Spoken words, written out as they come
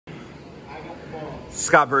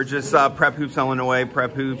Scott Burgess, Prep Hoops Illinois,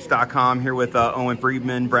 prephoops.com, here with Owen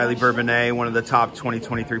Freeman, Bradley Bourbonnais, one of the top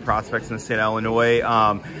 2023 prospects in the state of Illinois.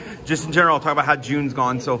 Just in general, talk about how June's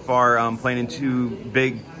gone so far, playing in 2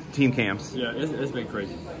 big team camps. Yeah, it's been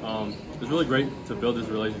crazy. It's really great to build this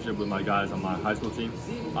relationship with my guys on my high school team.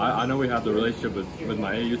 I know we have the relationship with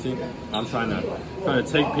my AU team. I'm trying to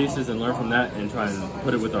take pieces and learn from that and try and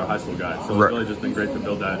put it with our high school guys. So it's really just been great to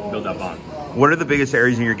build that bond. What are the biggest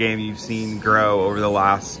areas in your game you've seen grow over the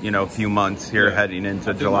last few months here heading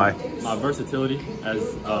into July? My versatility as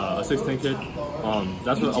a 6'10" kid.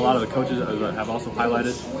 That's what a lot of the coaches have also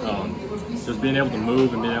highlighted. Just being able to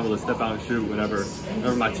move and being able to step out and shoot whenever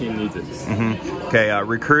my team needs it. Okay,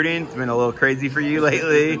 recruiting, it's been a little crazy for you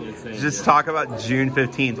lately. Just talk about June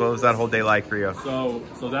 15th. What was that whole day like for you?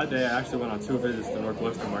 So that day I actually went on 2 visits to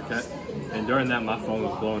Northwestern Marquette, and during that my phone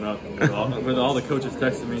was blowing up with all the coaches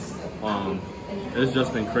texting me. It's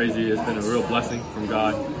just been crazy. It's been a real blessing from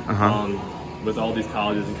God. With all these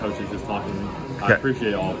colleges and coaches just talking to me. I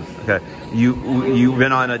appreciate all of it. Okay, you've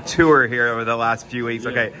been on a tour here over the last few weeks.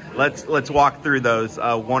 Yeah. Okay, let's walk through those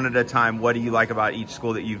one at a time. What do you like about each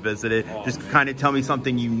school that you've visited? Just kind of tell me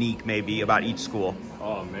something unique maybe about each school.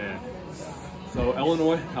 Oh man, so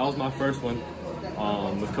Illinois, that was my first one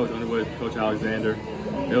with Coach Underwood, Coach Alexander.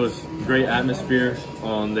 It was great atmosphere.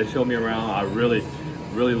 They showed me around. I really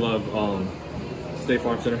love State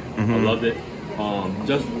Farm Center. I loved it.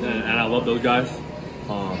 And I love those guys.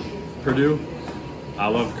 Purdue, I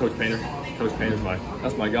love Coach Painter. Coach Painter's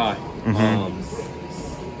that's my guy.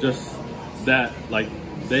 Just that, like,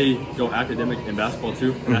 they go academic in basketball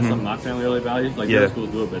too, and that's something my family really values. Like, other schools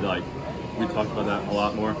do it, but like we talked about that a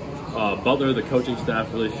lot more. Butler, the coaching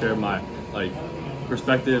staff really shared my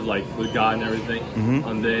perspective, like with God and everything.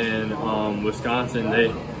 And then Wisconsin,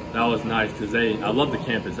 that was nice because I love the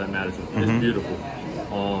campus at Madison. It's beautiful.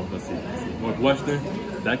 Let's see. Northwestern,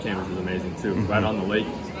 that campus is amazing too. Right on the lake.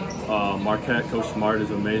 Marquette, Coach Smart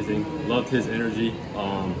is amazing. Loved his energy.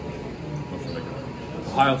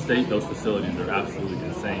 Ohio State, those facilities are absolutely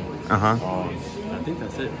insane. I think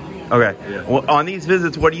that's it. Okay. Yeah. Well, on these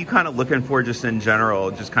visits, what are you kind of looking for just in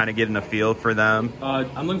general? Just kind of getting a feel for them?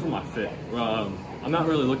 I'm looking for my fit. I'm not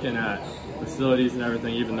really looking at facilities and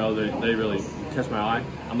everything, even though they really catch my eye.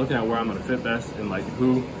 I'm looking at where I'm going to fit best and like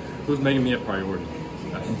who's making me a priority.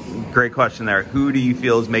 Great question there. Who do you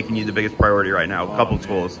feel is making you the biggest priority right now? A couple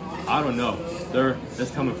schools. I don't know.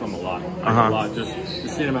 It's coming from a lot. A lot. Just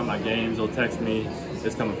seeing them at my games, they'll text me.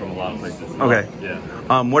 It's coming from a lot of places. Okay. Yeah.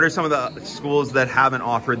 What are some of the schools that haven't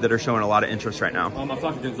offered that are showing a lot of interest right now? I've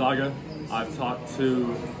talked to Gonzaga. I've talked to...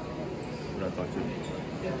 What did I talk to?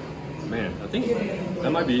 Man, I think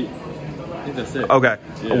that might be... I think that's it. Okay.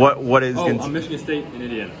 Yeah. What is... Michigan State and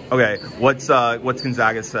Indiana. Okay. What's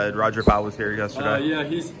Gonzaga said? Roger Powell was here yesterday. Yeah,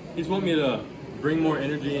 he's want me to bring more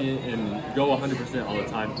energy and go 100% all the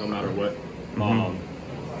time, no matter what.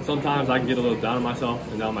 Sometimes I can get a little down on myself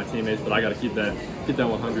and down on my teammates, but I got to keep that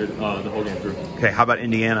 100 the whole game through. Okay. How about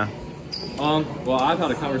Indiana? Well, I've had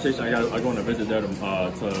a conversation. I go on a visit there to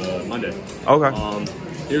Monday. Okay.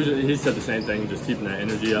 He said the same thing, just keeping that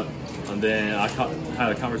energy up. And then I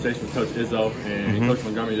had a conversation with Coach Izzo and Coach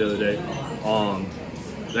Montgomery the other day.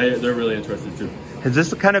 They're really interested too. Has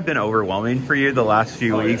this kind of been overwhelming for you the last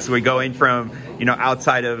few weeks? Yeah. We're going from,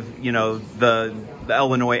 outside of, the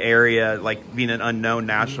Illinois area, like being an unknown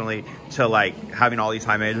nationally, to like having all these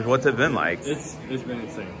high majors. What's it been like? It's been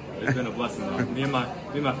insane. It's been a blessing though. Me and my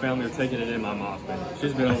family are taking it in. My mom's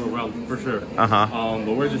she's been overwhelmed for sure. But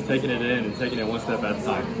we're just taking it in and taking it one step at a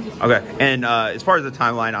time. Okay. And as far as the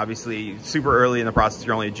timeline, obviously super early in the process.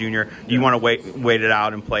 You're only a junior. Do you want to wait it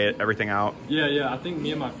out and play everything out? Yeah. I think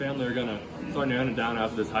me and my family are gonna start narrowing it down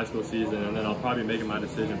after this high school season, and then I'll probably make my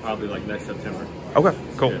decision probably like next September. Okay.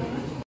 Cool. Yeah.